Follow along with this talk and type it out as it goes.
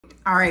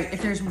All right,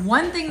 if there's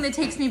one thing that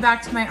takes me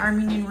back to my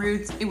Armenian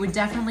roots, it would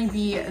definitely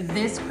be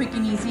this quick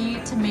and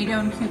easy tomato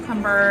and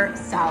cucumber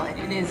salad.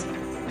 It is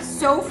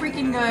so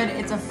freaking good.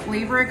 It's a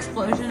flavor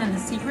explosion, and the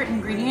secret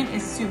ingredient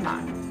is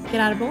sumac. Get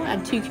out a bowl,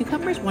 add 2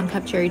 cucumbers, 1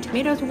 cup cherry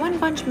tomatoes, 1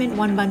 bunch mint,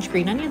 1 bunch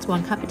green onions,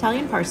 1 cup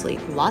Italian parsley,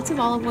 lots of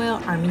olive oil.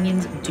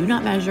 Armenians do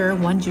not measure,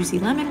 1 juicy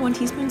lemon, 1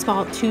 teaspoon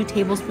salt, 2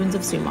 tablespoons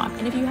of sumac.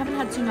 And if you haven't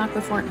had sumac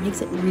before, it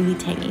makes it really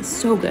tangy.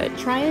 So good.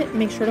 Try it.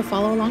 Make sure to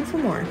follow along for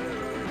more.